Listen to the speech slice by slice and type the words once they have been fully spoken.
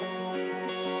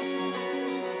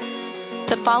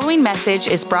The following message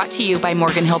is brought to you by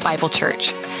Morgan Hill Bible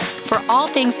Church. For all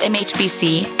things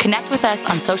MHBC, connect with us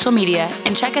on social media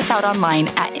and check us out online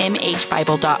at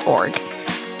mhbible.org.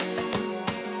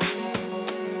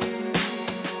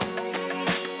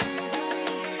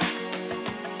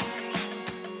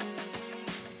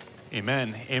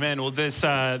 Amen. Amen. Well,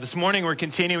 this morning we're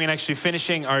continuing, actually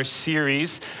finishing our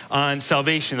series on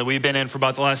salvation that we've been in for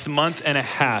about the last month and a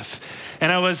half.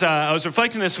 And I was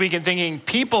reflecting this week and thinking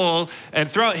people and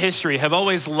throughout history have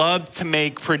always loved to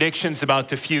make predictions about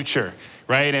the future,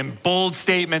 right? And bold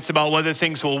statements about whether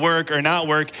things will work or not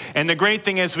work. And the great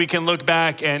thing is we can look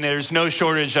back and there's no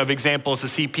shortage of examples to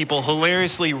see people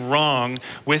hilariously wrong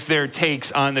with their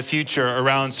takes on the future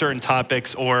around certain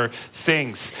topics or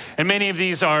things. And many of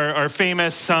these are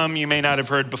famous. Some you may not have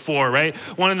heard before, right?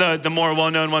 One of the more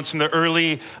well-known ones from the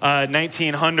early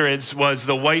 1900s was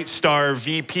the White Star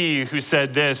VP, who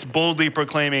said this, boldly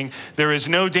proclaiming, "There is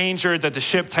no danger that the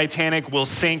ship Titanic will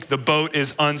sink. The boat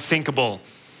is unsinkable."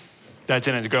 That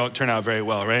didn't turn out very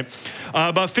well, right?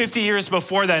 About 50 years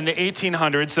before that, in the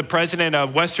 1800s, the president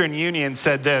of Western Union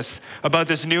said this about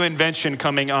this new invention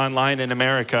coming online in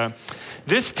America.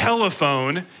 "This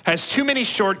telephone has too many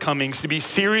shortcomings to be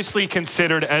seriously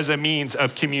considered as a means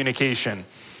of communication."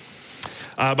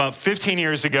 About 15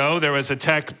 years ago, there was a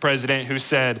tech president who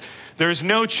said, "There's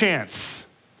no chance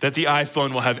that the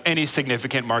iPhone will have any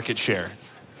significant market share."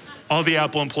 All the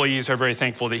Apple employees are very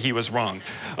thankful that he was wrong.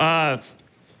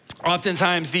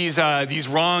 Oftentimes, these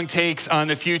wrong takes on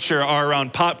the future are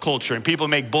around pop culture, and people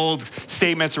make bold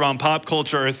statements around pop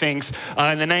culture or things.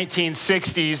 In the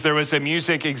 1960s, there was a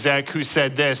music exec who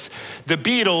said this, "The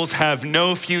Beatles have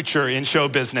no future in show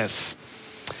business.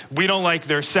 We don't like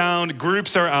their sound.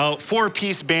 Groups are out.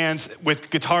 Four-piece bands with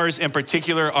guitars in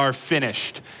particular are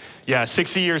finished." Yeah,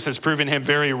 60 years has proven him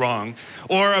very wrong.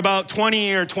 Or about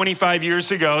 20 or 25 years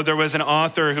ago, there was an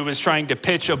author who was trying to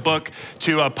pitch a book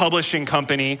to a publishing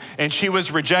company, and she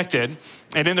was rejected.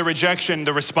 And in the rejection,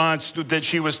 the response that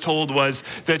she was told was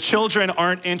that children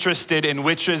aren't interested in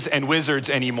witches and wizards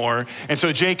anymore. And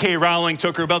so J.K. Rowling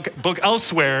took her book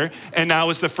elsewhere and now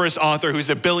is the first author who's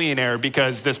a billionaire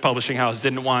because this publishing house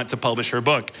didn't want to publish her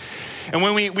book. And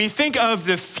when we think of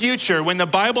the future, when the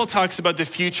Bible talks about the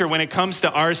future, when it comes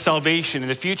to our salvation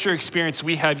and the future experience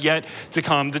we have yet to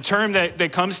come, the term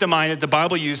that comes to mind that the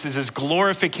Bible uses is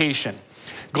glorification.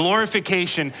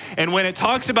 Glorification. And when it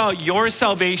talks about your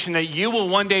salvation, that you will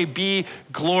one day be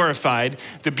glorified,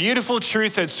 the beautiful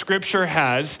truth that Scripture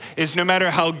has is no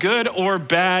matter how good or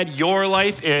bad your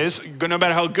life is, no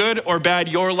matter how good or bad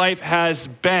your life has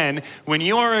been, when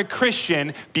you are a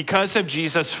Christian, because of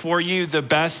Jesus, for you, the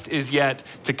best is yet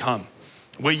to come.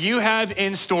 What you have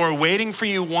in store waiting for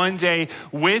you one day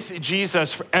with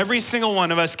Jesus, for every single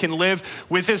one of us can live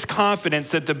with this confidence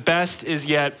that the best is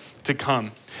yet to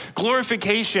come.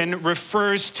 Glorification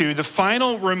refers to the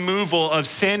final removal of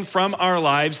sin from our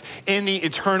lives in the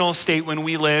eternal state when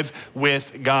we live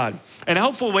with God. And a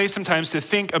helpful way sometimes to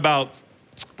think about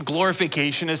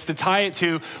glorification is to tie it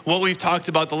to what we've talked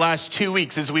about the last 2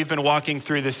 weeks as we've been walking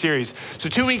through the series. So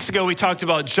 2 weeks ago, we talked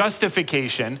about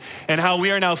justification and how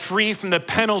we are now free from the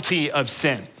penalty of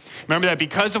sin. Remember that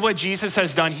because of what Jesus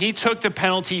has done, he took the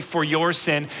penalty for your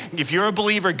sin. If you're a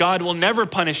believer, God will never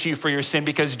punish you for your sin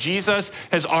because Jesus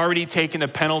has already taken the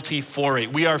penalty for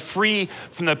it. We are free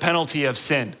from the penalty of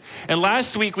sin. And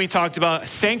last week we talked about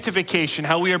sanctification,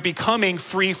 how we are becoming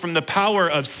free from the power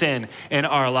of sin in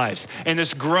our lives. And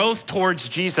this growth towards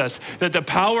Jesus, that the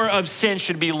power of sin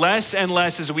should be less and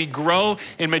less as we grow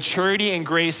in maturity and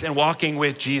grace and walking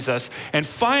with Jesus. And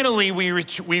finally,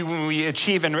 when we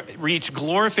achieve and reach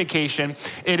glorification,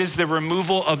 it is the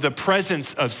removal of the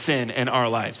presence of sin in our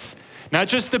lives. Not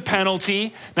just the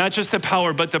penalty, not just the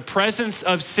power, but the presence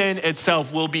of sin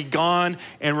itself will be gone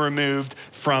and removed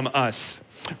from us.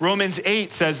 Romans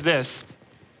 8 says this,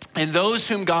 "And those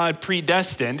whom God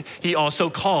predestined, he also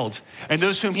called. And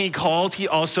those whom he called, he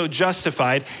also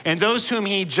justified. And those whom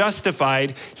he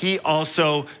justified, he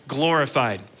also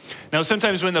glorified." Now,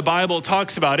 sometimes when the Bible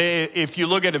talks about it, if you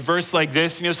look at a verse like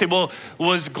this, and you'll say, well,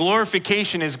 is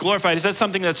glorified? Is that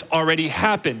something that's already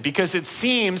happened? Because it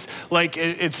seems like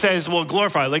it says, well,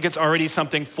 glorified, like it's already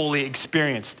something fully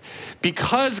experienced.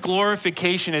 Because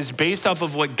glorification is based off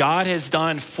of what God has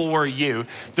done for you,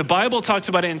 the Bible talks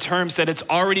about it in terms that it's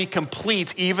already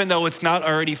complete, even though it's not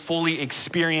already fully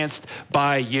experienced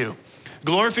by you.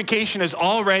 Glorification is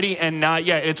already and not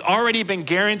yet. It's already been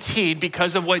guaranteed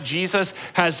because of what Jesus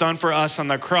has done for us on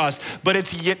the cross, but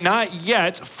it's not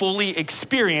yet fully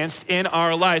experienced in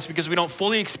our lives because we don't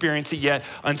fully experience it yet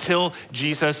until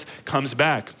Jesus comes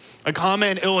back. A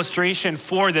common illustration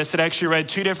for this that I actually read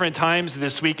 2 different times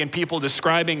this week and people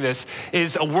describing this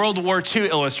is a World War II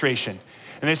illustration.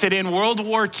 And they said in World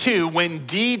War II, when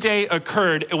D-Day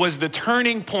occurred, it was the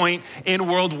turning point in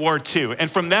World War II.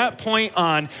 And from that point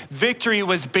on, victory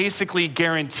was basically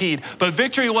guaranteed. But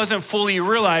victory wasn't fully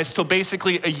realized till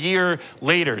basically a year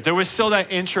later. There was still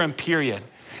that interim period.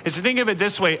 Is to think of it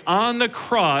this way, on the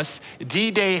cross,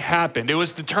 D-Day happened. It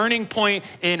was the turning point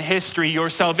in history. Your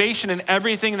salvation and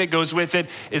everything that goes with it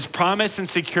is promised and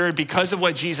secured because of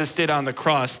what Jesus did on the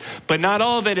cross. But not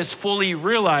all of it is fully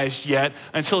realized yet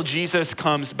until Jesus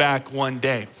comes back one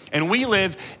day. And we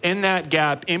live in that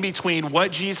gap in between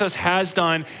what Jesus has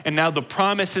done and now the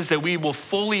promises that we will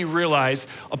fully realize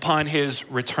upon his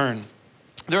return.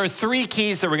 There are 3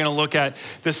 keys that we're going to look at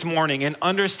this morning in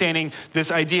understanding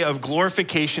this idea of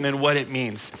glorification and what it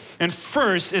means. And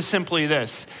first is simply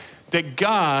this, that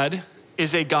God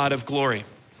is a God of glory.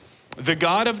 The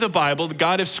God of the Bible, the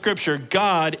God of Scripture,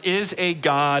 God is a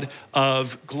God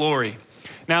of glory.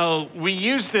 Now, we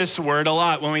use this word a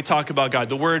lot when we talk about God,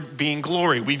 the word being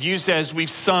glory. We've used it as we've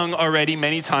sung already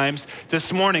many times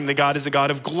this morning, that God is a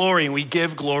God of glory, and we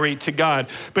give glory to God.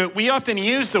 But we often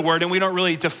use the word and we don't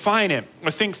really define it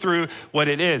or think through what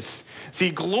it is. See,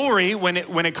 glory, when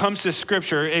it comes to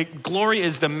Scripture, glory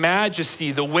is the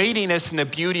majesty, the weightiness, and the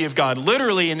beauty of God.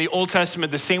 Literally, in the Old Testament,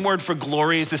 the same word for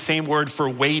glory is the same word for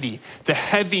weighty, the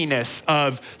heaviness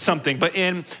of something, but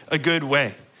in a good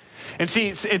way. And see,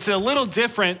 it's a little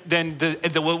different than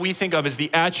what we think of as the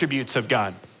attributes of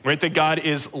God, right? That God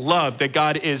is love, that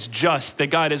God is just, that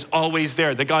God is always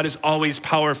there, that God is always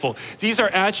powerful. These are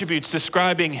attributes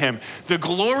describing him. The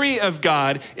glory of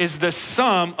God is the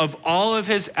sum of all of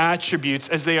his attributes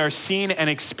as they are seen and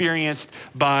experienced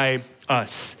by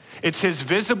us. It's his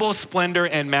visible splendor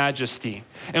and majesty.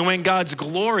 And when God's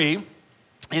glory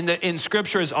in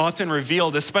Scripture is often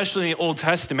revealed, especially in the Old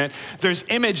Testament, there's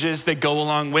images that go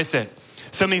along with it.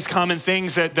 Some of these common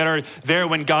things that are there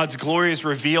when God's glory is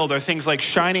revealed are things like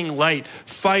shining light,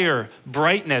 fire,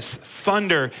 brightness,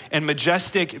 thunder, and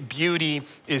majestic beauty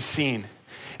is seen.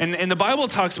 And the Bible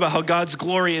talks about how God's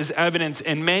glory is evident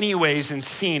in many ways and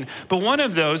seen, but one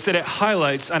of those that it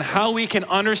highlights on how we can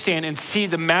understand and see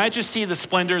the majesty, the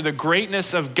splendor, the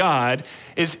greatness of God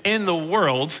is in the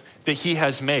world that he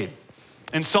has made.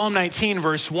 In Psalm 19,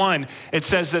 verse 1, it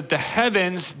says that the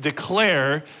heavens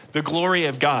declare the glory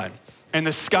of God, and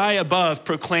the sky above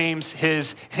proclaims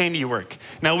his handiwork.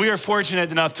 Now, we are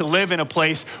fortunate enough to live in a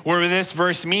place where this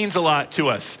verse means a lot to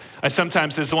us. I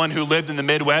sometimes, as the one who lived in the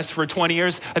Midwest for 20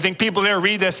 years, I think people there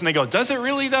read this and they go, does it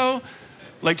really though?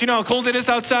 Like, do you know how cold it is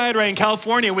outside, right? In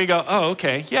California, we go, oh,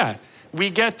 okay, yeah,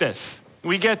 we get this.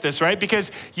 We get this, right? Because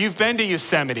you've been to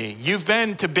Yosemite, you've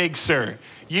been to Big Sur,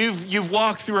 you've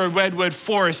walked through a redwood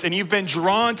forest, and you've been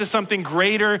drawn to something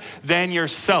greater than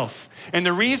yourself. And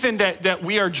the reason that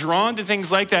we are drawn to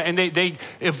things like that and they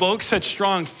evoke such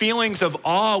strong feelings of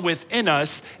awe within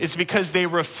us is because they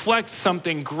reflect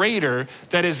something greater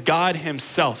that is God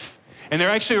himself. And they're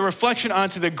actually a reflection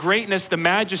onto the greatness, the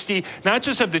majesty, not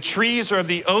just of the trees or of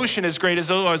the ocean as great as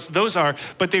those are,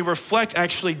 but they reflect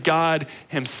actually God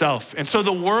himself. And so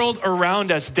the world around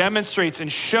us demonstrates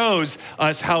and shows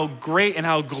us how great and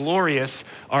how glorious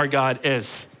our God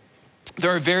is.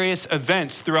 There are various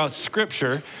events throughout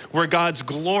Scripture where God's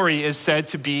glory is said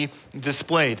to be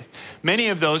displayed. Many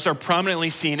of those are prominently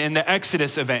seen in the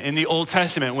Exodus event in the Old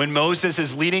Testament when Moses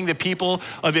is leading the people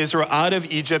of Israel out of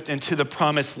Egypt into the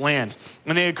promised land.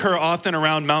 And they occur often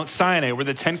around Mount Sinai where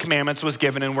the 10 Commandments was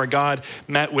given and where God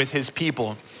met with his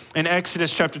people. In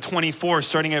Exodus chapter 24,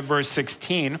 starting at verse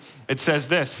 16, it says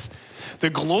this, "The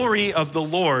glory of the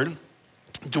Lord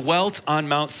dwelt on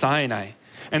Mount Sinai,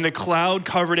 and the cloud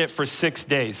covered it for 6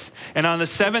 days. And on the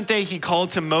 7th day, he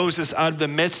called to Moses out of the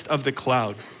midst of the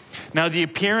cloud. Now the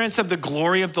appearance of the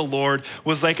glory of the Lord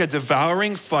was like a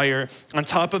devouring fire on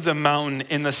top of the mountain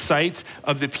in the sight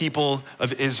of the people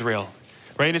of Israel."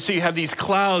 Right? And so you have these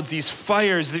clouds, these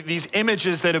fires, these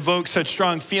images that evoke such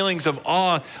strong feelings of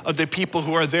awe of the people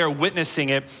who are there witnessing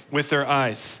it with their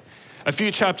eyes. A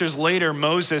few chapters later,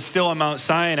 Moses, still on Mount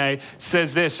Sinai,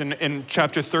 says this in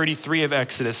chapter 33 of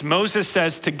Exodus. Moses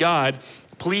says to God,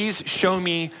 "Please show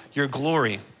me your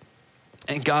glory."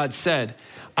 And God said,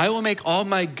 "I will make all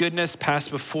my goodness pass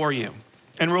before you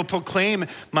and will proclaim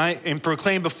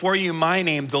before you my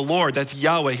name, the Lord." That's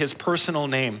Yahweh, his personal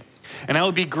name. "And I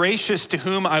will be gracious to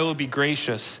whom I will be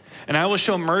gracious, and I will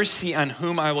show mercy on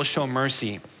whom I will show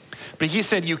mercy. But he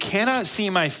said, you cannot see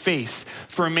my face,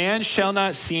 for a man shall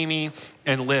not see me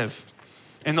and live.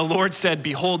 And the Lord said,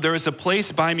 behold, there is a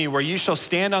place by me where you shall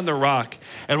stand on the rock.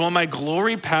 And when my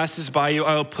glory passes by you,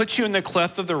 I will put you in the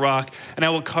cleft of the rock, and I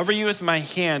will cover you with my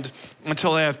hand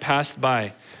until I have passed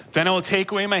by. Then I will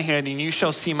take away my hand, and you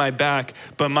shall see my back,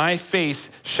 but my face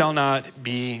shall not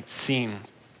be seen.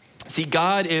 See,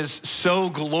 God is so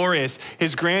glorious.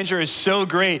 His grandeur is so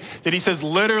great that he says,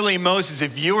 literally, Moses,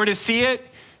 if you were to see it,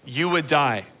 you would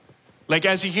die. Like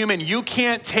as a human, you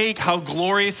can't take how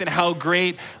glorious and how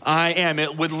great I am.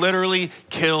 It would literally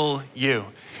kill you.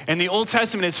 And the Old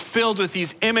Testament is filled with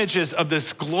these images of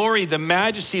this glory, the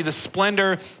majesty, the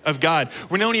splendor of God.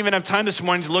 We don't even have time this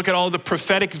morning to look at all the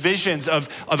prophetic visions of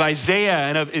Isaiah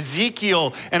and of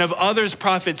Ezekiel and of others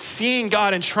prophets seeing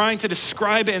God and trying to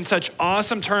describe it in such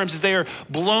awesome terms as they are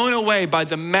blown away by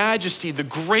the majesty, the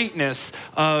greatness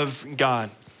of God.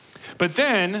 But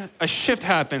then a shift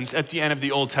happens at the end of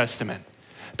the Old Testament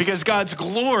because God's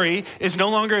glory is no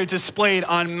longer displayed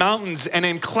on mountains and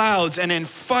in clouds and in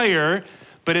fire,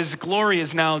 but his glory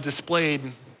is now displayed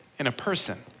in a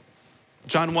person.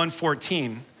 John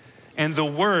 1:14, and the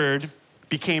word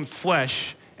became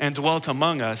flesh and dwelt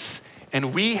among us,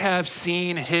 and we have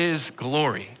seen his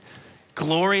glory.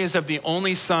 Glory is of the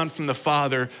only Son from the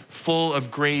Father, full of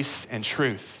grace and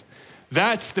truth.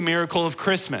 That's the miracle of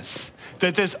Christmas.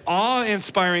 That this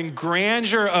awe-inspiring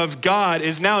grandeur of God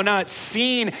is now not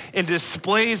seen in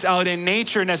displays out in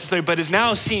nature necessarily, but is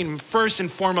now seen first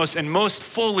and foremost and most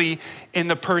fully in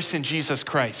the person Jesus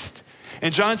Christ.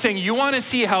 And John's saying, you want to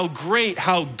see how great,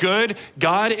 how good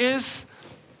God is?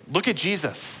 Look at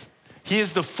Jesus. He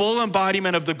is the full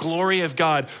embodiment of the glory of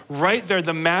God. Right there,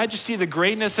 the majesty, the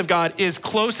greatness of God is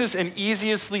closest and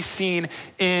easiestly seen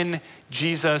in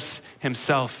Jesus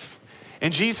himself.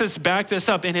 And Jesus backed this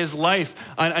up in his life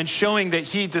on showing that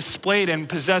he displayed and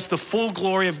possessed the full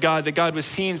glory of God, that God was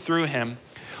seen through him.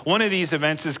 One of these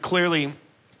events is clearly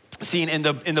seen in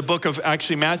the book of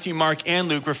actually Matthew, Mark, and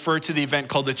Luke refer to the event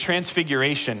called the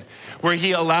Transfiguration, where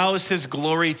he allows his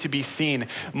glory to be seen.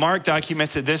 Mark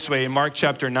documents it this way in Mark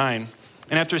chapter 9.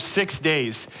 And after 6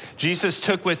 days, Jesus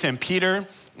took with him Peter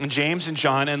and James and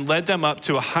John and led them up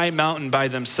to a high mountain by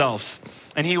themselves.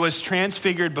 And he was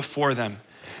transfigured before them.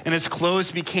 And his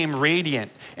clothes became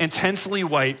radiant, intensely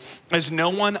white, as no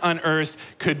one on earth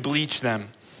could bleach them.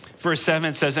 Verse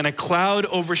 7 says, and a cloud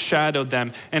overshadowed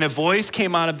them, and a voice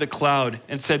came out of the cloud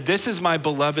and said, this is my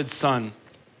beloved Son,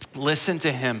 listen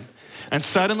to him. And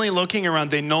suddenly looking around,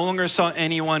 they no longer saw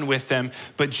anyone with them,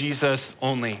 but Jesus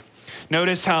only.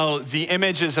 Notice how the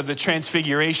images of the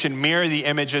transfiguration mirror the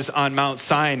images on Mount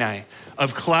Sinai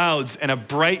of clouds and of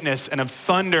brightness and of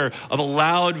thunder, of a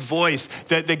loud voice,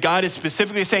 that God is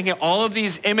specifically saying here, all of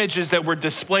these images that were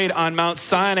displayed on Mount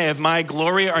Sinai of my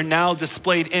glory are now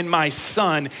displayed in my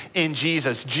Son, in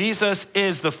Jesus. Jesus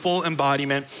is the full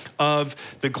embodiment of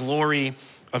the glory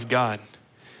of God.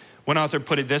 One author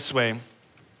put it this way,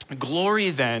 glory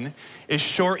then is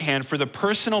shorthand for the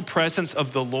personal presence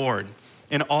of the Lord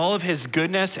in all of his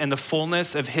goodness and the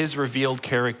fullness of his revealed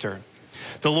character.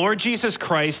 The Lord Jesus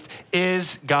Christ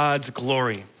is God's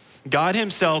glory. God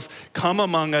himself come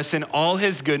among us in all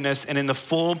his goodness and in the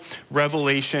full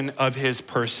revelation of his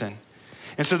person.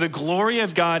 And so the glory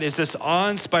of God is this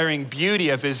awe-inspiring beauty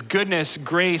of his goodness,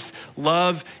 grace,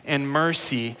 love, and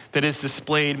mercy that is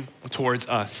displayed towards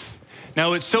us.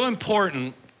 Now, it's so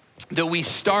important that we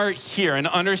start here in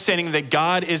understanding that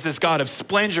God is this God of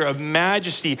splendor, of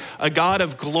majesty, a God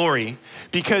of glory,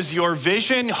 because your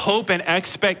vision, hope, and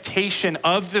expectation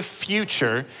of the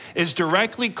future is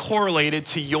directly correlated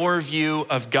to your view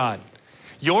of God.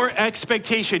 Your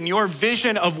expectation, your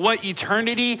vision of what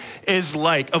eternity is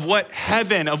like, of what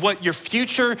heaven, of what your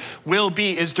future will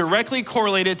be, is directly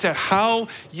correlated to how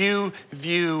you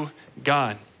view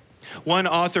God. One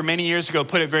author many years ago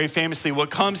put it very famously, what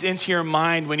comes into your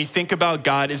mind when you think about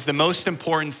God is the most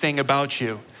important thing about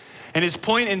you. And his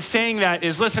point in saying that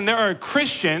is, listen, there are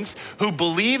Christians who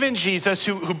believe in Jesus,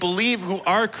 who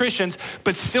are Christians,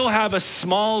 but still have a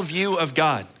small view of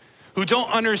God, who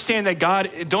don't understand that God,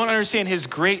 don't understand his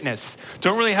greatness,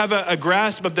 don't really have a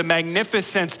grasp of the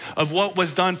magnificence of what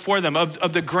was done for them,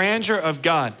 of the grandeur of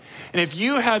God. And if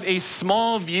you have a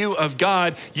small view of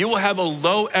God, you will have a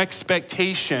low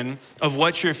expectation of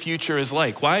what your future is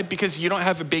like. Why? Because you don't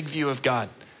have a big view of God.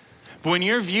 But when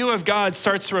your view of God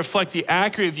starts to reflect the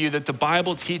accurate view that the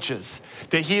Bible teaches,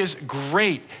 that he is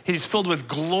great, he's filled with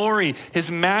glory,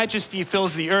 his majesty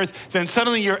fills the earth, then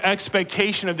suddenly your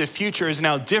expectation of the future is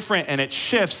now different and it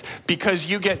shifts because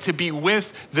you get to be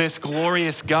with this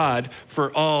glorious God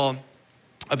for all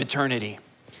of eternity.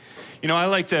 You know, I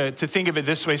like to think of it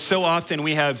this way. So often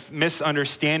we have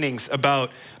misunderstandings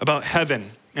about heaven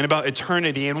and about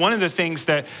eternity. And one of the things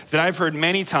that I've heard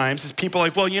many times is people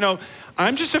like, well, you know,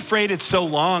 I'm just afraid it's so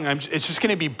long, it's just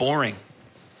gonna be boring.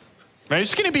 Right?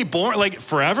 It's gonna be boring, like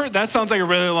forever? That sounds like a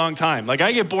really long time. Like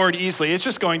I get bored easily, it's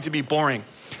just going to be boring.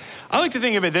 I like to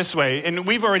think of it this way, and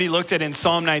we've already looked at in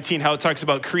Psalm 19 how it talks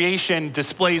about creation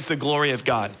displays the glory of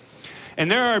God. And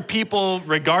there are people,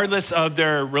 regardless of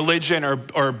their religion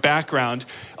or background,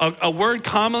 a word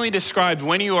commonly described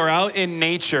when you are out in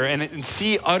nature and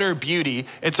see utter beauty,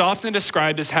 it's often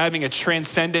described as having a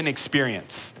transcendent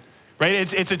experience, right?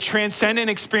 It's a transcendent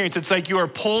experience. It's like you are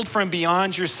pulled from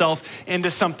beyond yourself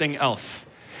into something else.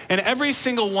 And every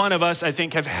single one of us, I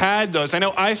think, have had those. I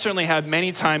know I certainly have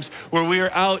many times where we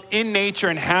are out in nature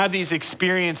and have these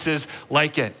experiences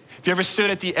like it. Have you ever stood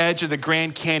at the edge of the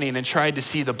Grand Canyon and tried to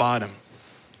see the bottom?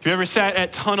 Have you ever sat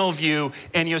at tunnel view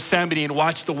in Yosemite and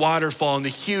watched the waterfall and the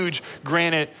huge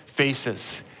granite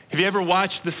faces? Have you ever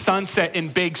watched the sunset in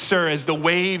Big Sur as the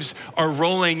waves are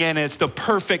rolling in and it's the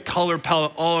perfect color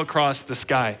palette all across the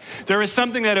sky? There is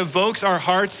something that evokes our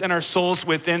hearts and our souls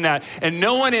within that. And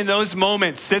no one in those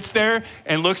moments sits there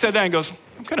and looks at that and goes,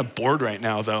 I'm kind of bored right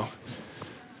now though.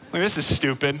 Like, this is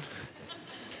stupid.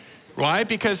 Why?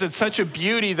 Because it's such a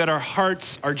beauty that our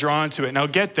hearts are drawn to it. Now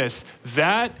get this,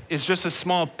 that is just a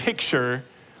small picture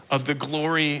of the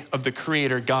glory of the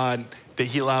Creator God that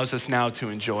He allows us now to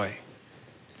enjoy.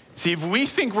 See, if we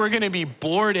think we're gonna be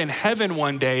bored in heaven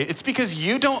one day, it's because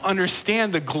you don't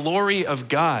understand the glory of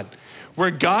God.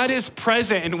 Where God is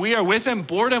present and we are with Him,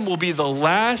 boredom will be the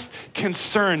last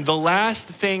concern, the last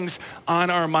things on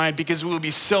our mind, because we will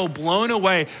be so blown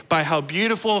away by how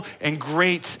beautiful and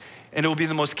great, and it will be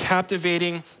the most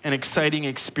captivating and exciting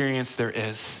experience there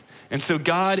is. And so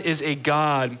God is a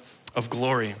God of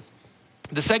glory.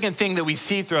 The second thing that we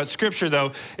see throughout Scripture,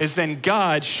 though, is then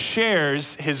God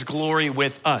shares His glory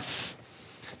with us.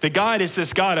 That God is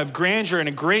this God of grandeur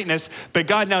and greatness, but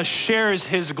God now shares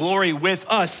His glory with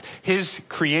us, His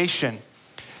creation.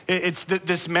 It's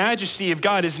this majesty of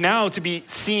God is now to be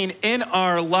seen in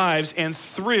our lives and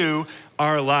through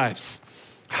our lives.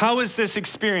 How is this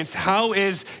experienced? How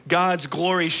is God's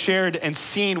glory shared and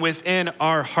seen within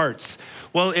our hearts?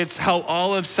 Well, it's how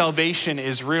all of salvation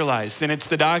is realized, and it's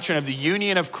the doctrine of the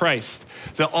union of Christ,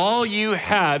 that all you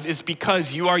have is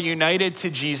because you are united to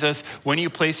Jesus when you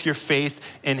place your faith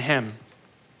in Him.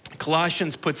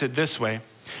 Colossians puts it this way,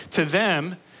 to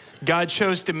them, God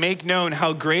chose to make known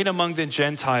how great among the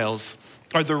Gentiles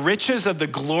are the riches of the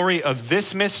glory of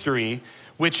this mystery,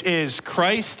 which is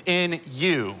Christ in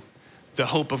you, the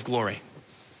hope of glory.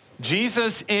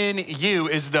 Jesus in you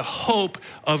is the hope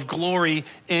of glory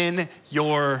in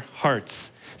your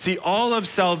hearts. See, all of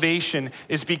salvation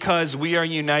is because we are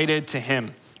united to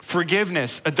Him.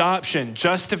 Forgiveness, adoption,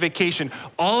 justification,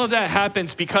 all of that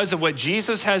happens because of what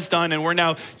Jesus has done, and we're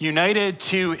now united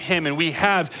to Him, and we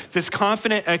have this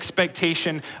confident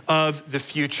expectation of the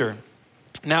future.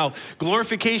 Now,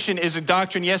 glorification is a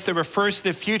doctrine, yes, that refers to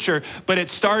the future, but it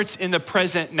starts in the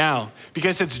present now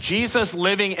because it's Jesus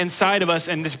living inside of us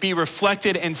and to be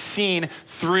reflected and seen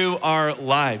through our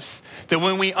lives. That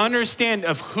when we understand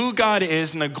of who God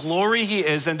is and the glory He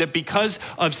is, and that because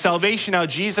of salvation now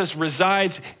Jesus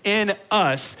resides in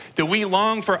us, that we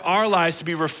long for our lives to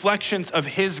be reflections of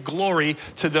His glory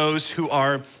to those who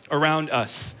are around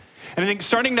us. And I think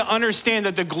starting to understand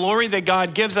that the glory that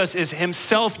God gives us is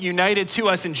Himself united to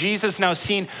us and Jesus now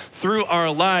seen through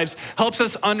our lives helps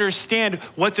us understand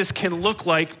what this can look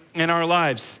like in our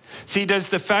lives. See, does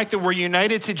the fact that we're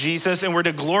united to Jesus and we're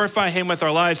to glorify Him with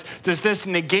our lives, does this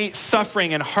negate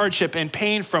suffering and hardship and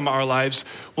pain from our lives?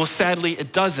 Well, sadly,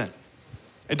 it doesn't.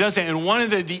 It doesn't. And one of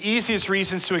the easiest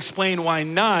reasons to explain why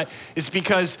not is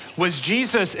because was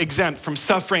Jesus exempt from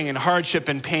suffering and hardship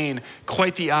and pain?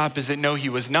 Quite the opposite. No, He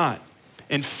was not.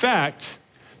 In fact,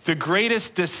 the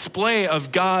greatest display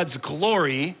of God's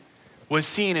glory was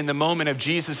seen in the moment of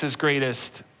Jesus'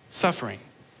 greatest suffering.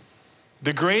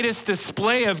 The greatest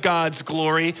display of God's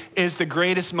glory is the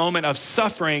greatest moment of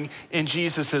suffering in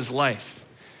Jesus' life.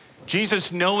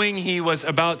 Jesus, knowing He was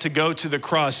about to go to the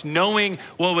cross, knowing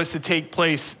what was to take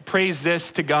place, praised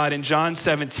this to God in John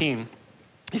 17.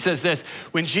 He says this,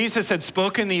 when Jesus had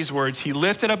spoken these words, He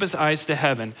lifted up His eyes to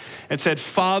heaven and said,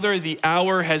 Father, the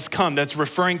hour has come. That's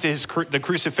referring to the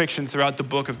crucifixion throughout the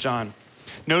book of John.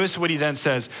 Notice what He then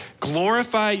says,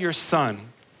 glorify your Son,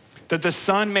 that the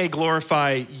Son may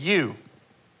glorify you,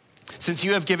 since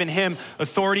you have given Him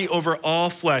authority over all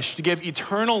flesh to give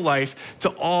eternal life to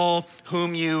all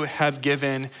whom you have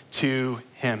given to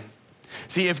Him.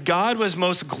 See, if God was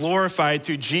most glorified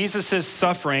through Jesus'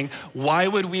 suffering, why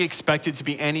would we expect it to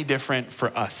be any different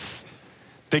for us?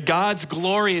 That God's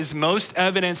glory is most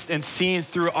evidenced and seen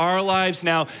through our lives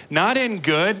now, not in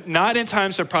good, not in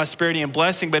times of prosperity and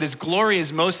blessing, but his glory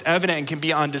is most evident and can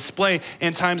be on display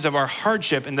in times of our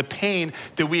hardship and the pain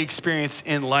that we experience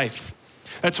in life.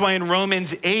 That's why in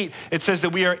Romans 8, it says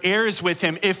that we are heirs with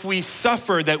him if we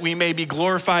suffer that we may be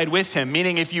glorified with him.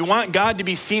 Meaning if you want God to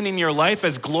be seen in your life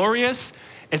as glorious,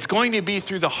 it's going to be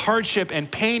through the hardship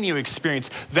and pain you experience.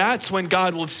 That's when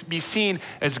God will be seen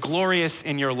as glorious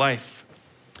in your life.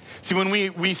 See, when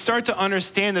we start to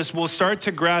understand this, we'll start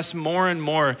to grasp more and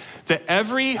more that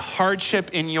every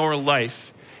hardship in your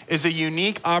life is a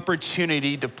unique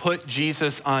opportunity to put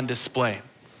Jesus on display.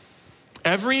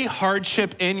 Every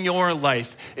hardship in your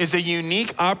life is a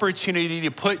unique opportunity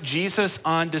to put Jesus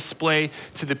on display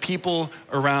to the people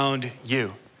around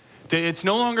you. That it's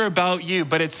no longer about you,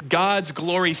 but it's God's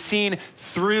glory seen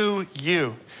through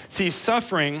you. See,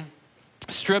 suffering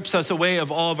strips us away of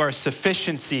all of our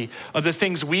sufficiency, of the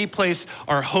things we place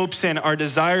our hopes in, our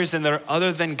desires in that are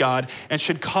other than God, and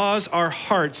should cause our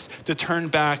hearts to turn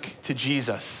back to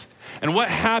Jesus. And what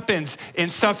happens in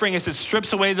suffering is it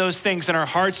strips away those things and our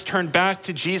hearts turn back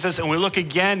to Jesus, and we look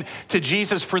again to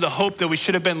Jesus for the hope that we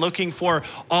should have been looking for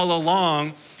all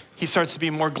along. He starts to be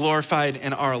more glorified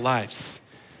in our lives.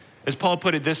 As Paul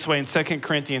put it this way in 2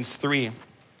 Corinthians 3,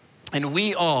 and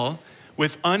we all,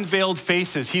 with unveiled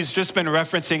faces. He's just been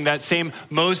referencing that same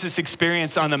Moses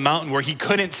experience on the mountain where he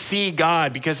couldn't see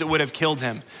God because it would have killed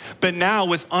him. But now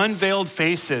with unveiled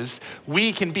faces,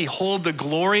 we can behold the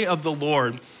glory of the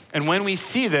Lord. And when we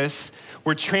see this,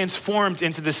 we're transformed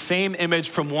into the same image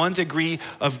from one degree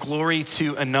of glory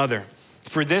to another.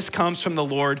 For this comes from the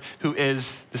Lord who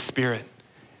is the Spirit.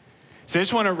 So I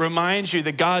just want to remind you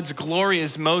that God's glory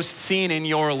is most seen in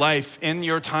your life, in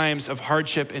your times of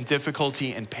hardship and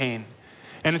difficulty and pain.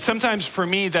 And sometimes for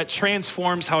me, that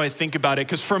transforms how I think about it.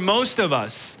 Because for most of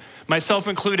us, myself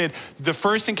included, the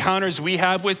first encounters we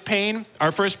have with pain,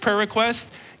 our first prayer request,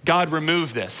 God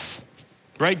remove this,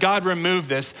 right? God remove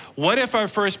this. What if our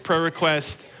first prayer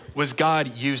request was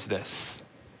God use this?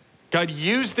 God,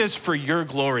 use this for your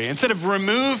glory. Instead of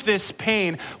remove this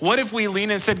pain, what if we lean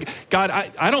in and said, God,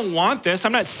 I don't want this.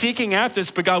 I'm not seeking after this,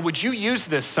 but God, would you use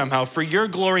this somehow for your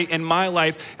glory in my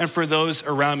life and for those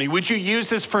around me? Would you use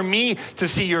this for me to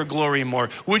see your glory more?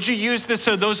 Would you use this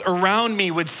so those around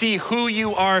me would see who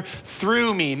you are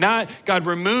through me? Not, God,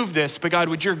 remove this, but God,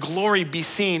 would your glory be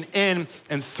seen in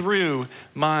and through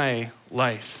my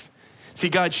life? See,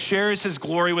 God shares his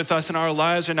glory with us, and our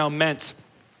lives are now meant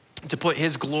to put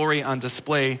his glory on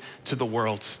display to the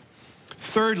world.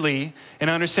 Thirdly, in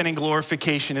understanding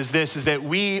glorification is that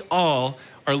we all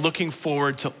are looking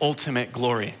forward to ultimate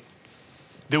glory.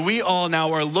 That we all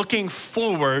now are looking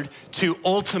forward to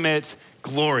ultimate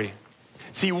glory.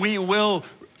 See, we will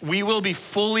be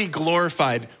fully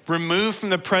glorified, removed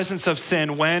from the presence of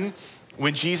sin when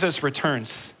Jesus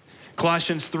returns.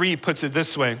 Colossians 3 puts it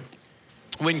this way: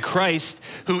 when Christ,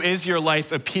 who is your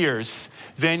life, appears,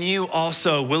 then you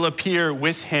also will appear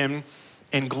with him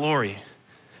in glory.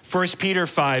 1 Peter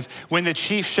 5, when the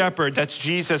chief shepherd, that's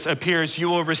Jesus, appears, you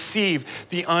will receive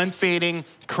the unfading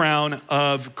crown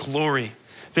of glory.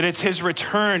 That it's his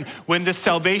return when this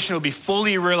salvation will be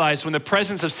fully realized, when the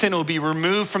presence of sin will be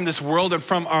removed from this world and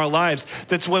from our lives.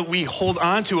 That's what we hold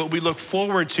on to, what we look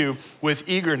forward to with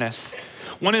eagerness.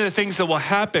 One of the things that will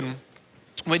happen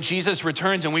when Jesus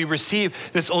returns and we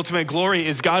receive this ultimate glory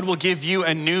is God will give you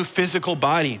a new physical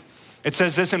body. It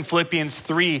says this in Philippians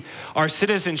 3, our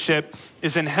citizenship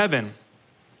is in heaven,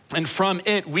 and from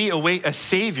it we await a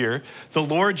Savior, the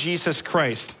Lord Jesus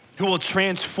Christ, who will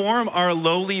transform our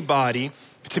lowly body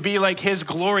to be like his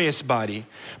glorious body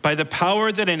by the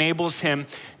power that enables him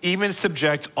even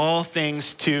subject all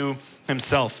things to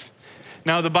himself.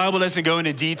 Now, the Bible doesn't go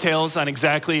into details on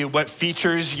exactly what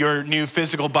features your new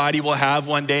physical body will have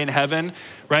one day in heaven,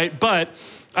 right? But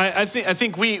I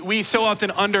think we so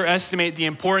often underestimate the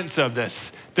importance of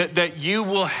this, that you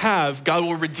will have, God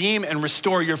will redeem and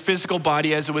restore your physical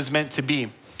body as it was meant to be.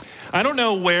 I don't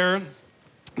know where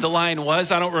the line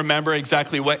was. I don't remember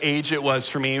exactly what age it was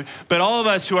for me, but all of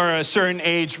us who are a certain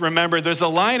age remember there's a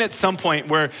line at some point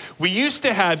where we used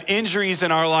to have injuries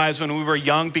in our lives when we were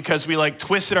young because we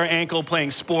twisted our ankle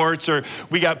playing sports, or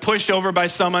we got pushed over by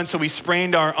someone so we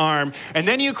sprained our arm. And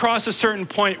then you cross a certain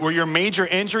point where your major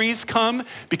injuries come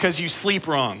because you sleep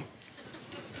wrong.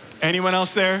 Anyone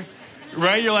else there?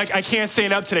 Right? You're like, I can't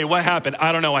stand up today. What happened?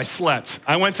 I don't know. I slept.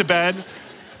 I went to bed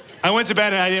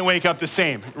and I didn't wake up the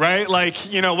same, right?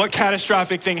 What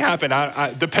catastrophic thing happened?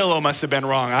 The pillow must have been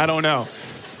wrong. I don't know.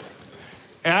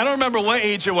 And I don't remember what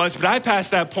age it was, but I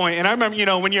passed that point. And I remember,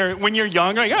 when you're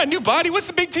young, you're like, a new body, what's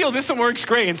the big deal? This one works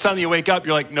great. And suddenly you wake up,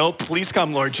 you're like, nope, please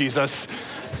come, Lord Jesus.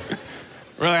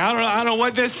 We're like, I don't know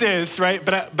what this is, right?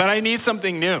 But I need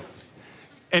something new.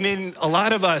 And in a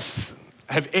lot of us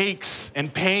have aches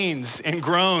and pains and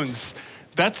groans.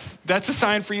 That's a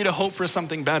sign for you to hope for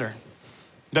something better.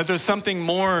 That there's something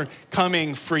more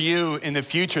coming for you in the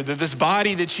future. That this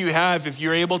body that you have, if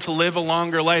you're able to live a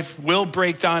longer life, will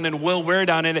break down and will wear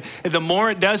down. And the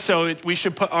more it does so, we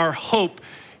should put our hope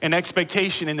and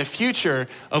expectation in the future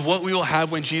of what we will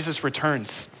have when Jesus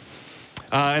returns.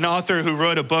 An author who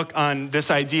wrote a book on this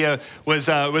idea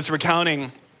was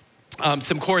recounting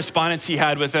some correspondence he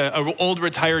had with an old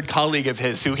retired colleague of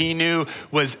his who he knew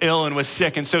was ill and was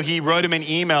sick. And so he wrote him an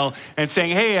email and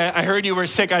saying, hey, I heard you were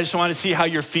sick. I just want to see how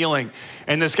you're feeling.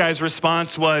 And this guy's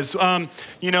response was, how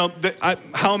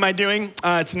am I doing?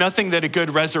 It's nothing that a good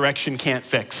resurrection can't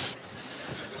fix.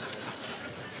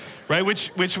 Right,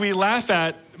 which we laugh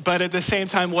at, but at the same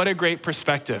time, what a great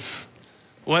perspective.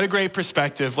 What a great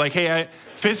perspective. Like, hey,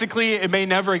 physically, it may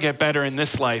never get better in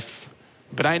this life,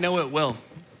 but I know it will.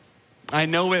 I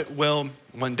know it will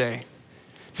one day.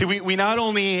 See, we not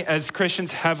only as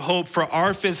Christians have hope for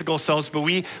our physical selves, but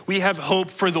we have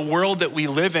hope for the world that we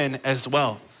live in as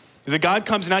well. That God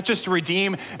comes not just to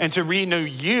redeem and to renew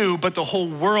you, but the whole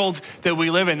world that we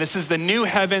live in. This is the new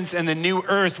heavens and the new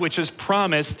earth, which is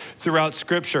promised throughout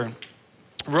Scripture.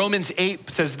 Romans 8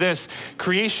 says this,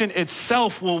 creation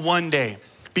itself will one day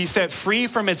be set free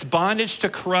from its bondage to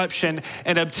corruption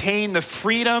and obtain the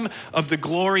freedom of the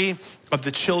glory of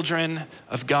the children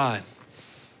of God.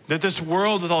 That this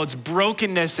world with all its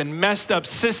brokenness and messed up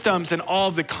systems and all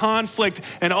of the conflict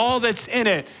and all that's in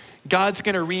it, God's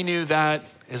gonna renew that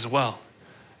as well.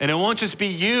 And it won't just be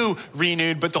you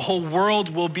renewed, but the whole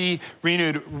world will be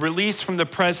renewed, released from the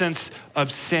presence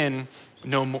of sin,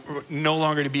 no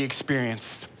longer to be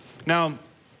experienced. Now,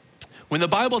 when the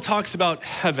Bible talks about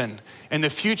heaven and the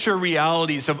future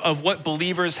realities of what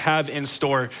believers have in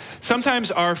store, sometimes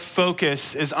our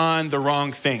focus is on the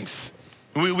wrong things.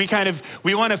 We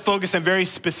want to focus on very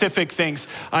specific things.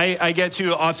 I get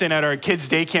to often at our kids'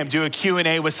 day camp do a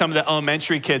Q&A with some of the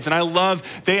elementary kids, and I love,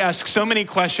 they ask so many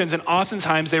questions, and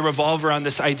oftentimes they revolve around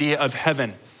this idea of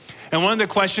heaven. And one of the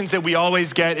questions that we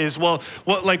always get is, well,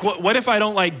 what if I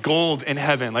don't like gold in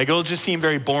heaven? Like, it'll just seem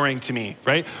very boring to me,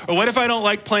 right? Or what if I don't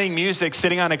like playing music,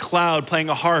 sitting on a cloud, playing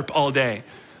a harp all day?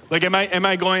 Like, am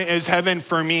I going, is heaven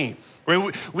for me?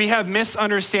 Right? We have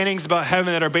misunderstandings about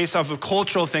heaven that are based off of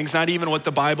cultural things, not even what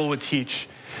the Bible would teach.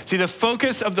 See, the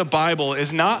focus of the Bible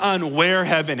is not on where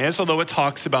heaven is, although it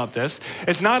talks about this.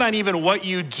 It's not on even what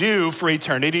you do for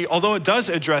eternity, although it does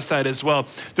address that as well.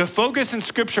 The focus in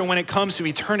Scripture when it comes to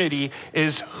eternity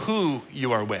is who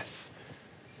you are with.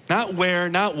 Not where,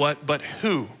 not what, but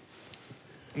who.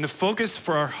 And the focus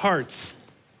for our hearts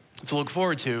to look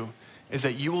forward to is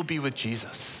that you will be with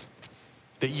Jesus.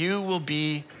 That you will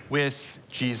be with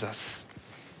Jesus.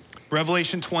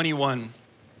 Revelation 21.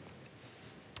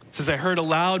 It says, I heard a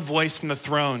loud voice from the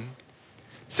throne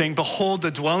saying, behold,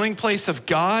 the dwelling place of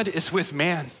God is with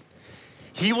man.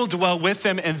 He will dwell with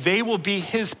them and they will be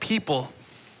his people.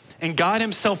 And God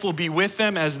himself will be with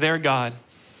them as their God.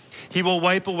 He will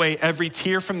wipe away every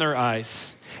tear from their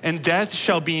eyes, and death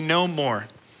shall be no more.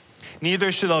 Neither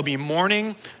shall there be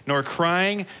mourning, nor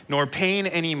crying, nor pain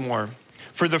anymore.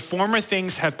 For the former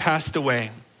things have passed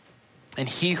away. And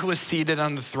he who was seated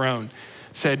on the throne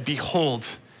said, behold,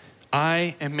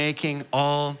 I am making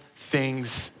all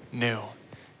things new.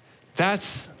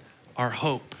 That's our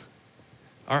hope.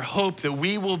 Our hope that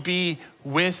we will be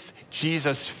with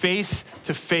Jesus face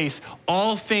to face,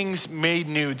 all things made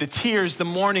new, the tears, the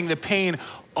mourning, the pain,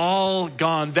 all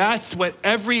gone. That's what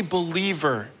every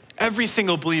believer, every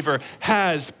single believer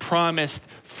has promised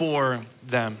for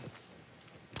them.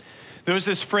 There was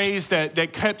this phrase that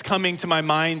kept coming to my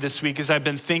mind this week as I've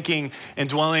been thinking and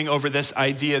dwelling over this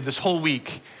idea this whole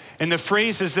week. And the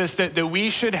phrase is this, that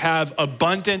we should have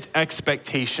abundant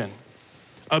expectation.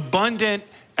 Abundant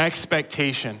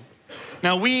expectation.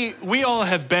 Now, we all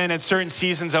have been at certain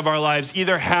seasons of our lives,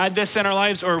 either had this in our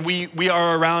lives or we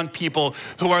are around people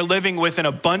who are living with an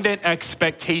abundant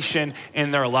expectation in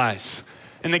their lives.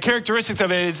 And the characteristics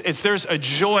of it is there's a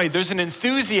joy, there's an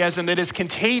enthusiasm that is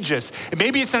contagious. And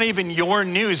maybe it's not even your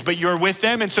news, but you're with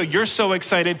them, and so you're so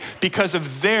excited because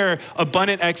of their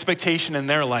abundant expectation in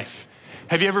their life.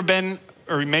 Have you ever been,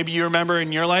 or maybe you remember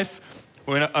in your life,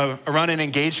 around an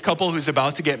engaged couple who's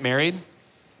about to get married?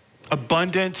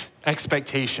 Abundant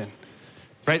expectation.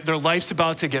 right? Their life's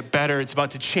about to get better. It's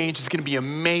about to change. It's going to be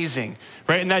amazing,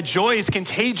 right? And that joy is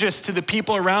contagious to the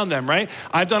people around them, right?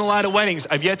 I've done a lot of weddings.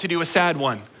 I've yet to do a sad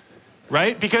one,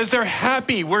 right? Because they're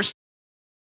happy. We're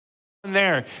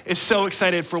there is so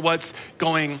excited for what's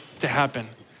going to happen.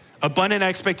 Abundant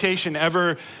expectation.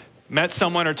 Ever met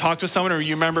someone or talked with someone, or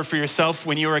you remember for yourself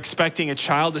when you were expecting a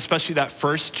child, especially that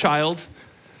first child?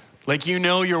 Like, you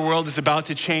know your world is about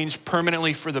to change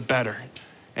permanently for the better.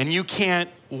 And you can't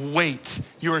wait.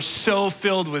 You are so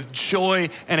filled with joy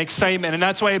and excitement. And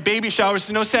that's why at baby showers,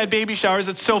 no sad baby showers,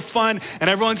 it's so fun. And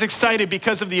everyone's excited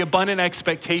because of the abundant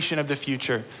expectation of the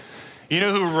future. You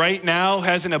know who right now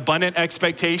has an abundant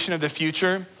expectation of the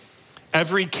future?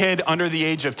 Every kid under the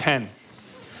age of 10.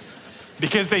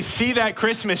 Because they see that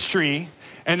Christmas tree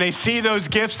and they see those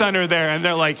gifts under there and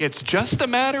they're like, it's just a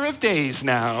matter of days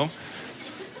now.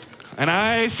 And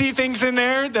I see things in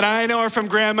there that I know are from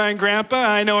grandma and grandpa.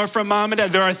 I know are from mom and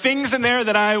dad. There are things in there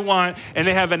that I want, and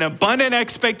they have an abundant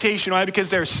expectation. Why? Because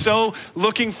they're so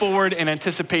looking forward in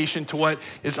anticipation to what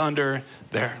is under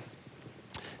there.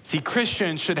 See,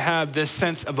 Christians should have this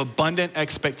sense of abundant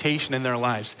expectation in their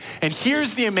lives. And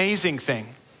here's the amazing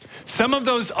thing. Some of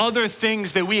those other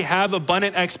things that we have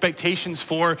abundant expectations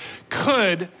for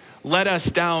could let us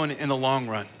down in the long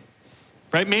run,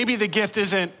 right? Maybe the gift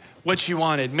isn't what you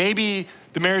wanted. Maybe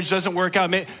the marriage doesn't work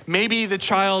out. Maybe the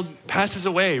child passes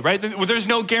away, right? There's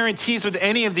no guarantees with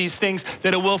any of these things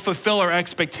that it will fulfill our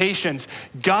expectations.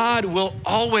 God will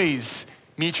always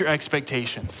meet your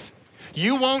expectations.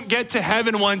 You won't get to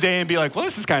heaven one day and be like, well,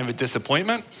 this is kind of a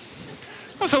disappointment.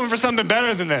 I was hoping for something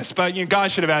better than this, but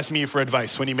God should have asked me for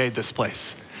advice when he made this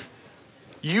place.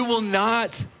 You will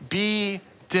not be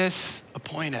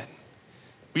disappointed.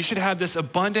 We should have this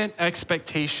abundant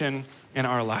expectation in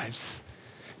our lives.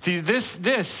 See,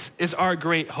 this is our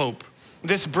great hope.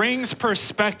 This brings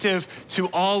perspective to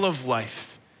all of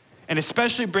life, and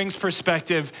especially brings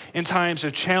perspective in times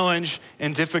of challenge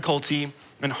and difficulty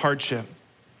and hardship.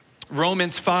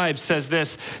 Romans 5 says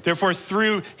this, therefore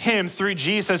through him, through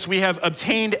Jesus, we have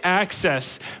obtained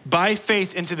access by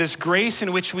faith into this grace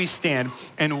in which we stand,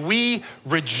 and we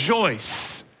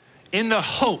rejoice in the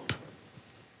hope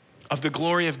of the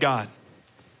glory of God.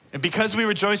 And because we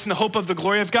rejoice in the hope of the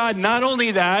glory of God, not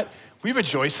only that, we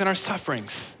rejoice in our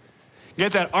sufferings.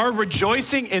 Yet that our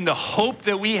rejoicing in the hope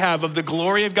that we have of the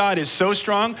glory of God is so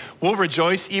strong, we'll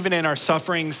rejoice even in our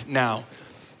sufferings now.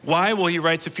 Why? Well, he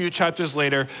writes a few chapters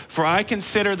later, for I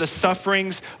consider the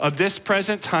sufferings of this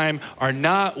present time are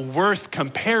not worth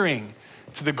comparing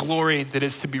to the glory that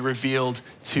is to be revealed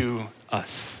to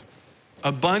us.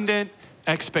 Abundant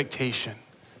expectation.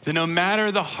 That no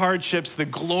matter the hardships, the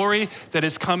glory that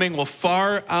is coming will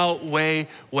far outweigh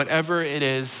whatever it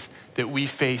is that we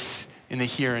face in the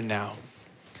here and now.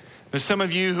 There's some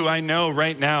of you who I know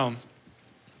right now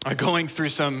are going through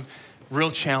some real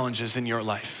challenges in your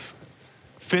life.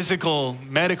 Physical,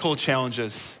 medical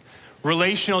challenges,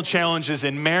 relational challenges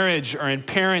in marriage or in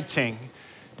parenting,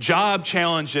 job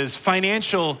challenges,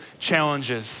 financial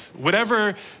challenges,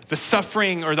 whatever the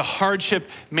suffering or the hardship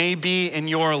may be in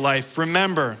your life,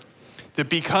 remember that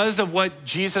because of what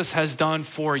Jesus has done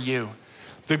for you,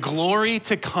 the glory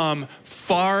to come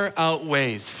far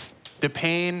outweighs the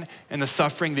pain and the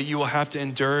suffering that you will have to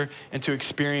endure and to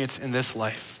experience in this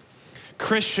life.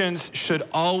 Christians should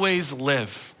always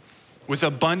live with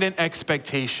abundant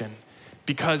expectation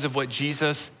because of what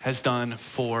Jesus has done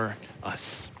for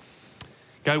us.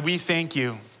 God, we thank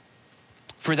you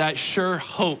for that sure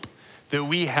hope that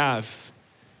we have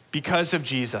because of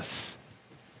Jesus.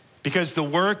 Because the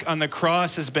work on the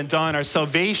cross has been done. Our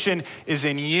salvation is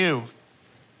in you.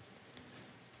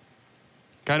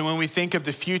 God, when we think of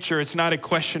the future, it's not a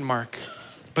question mark,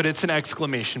 but it's an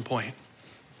exclamation point.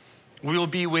 We will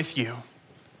be with you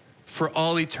for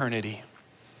all eternity.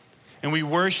 And we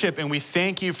worship and we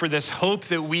thank you for this hope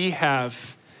that we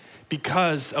have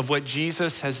because of what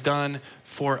Jesus has done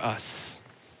for us.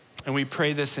 And we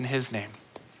pray this in his name.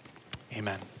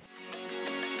 Amen.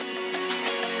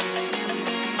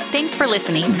 Thanks for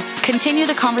listening. Continue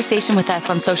the conversation with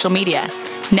us on social media.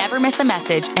 Never miss a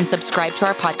message and subscribe to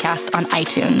our podcast on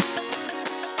iTunes.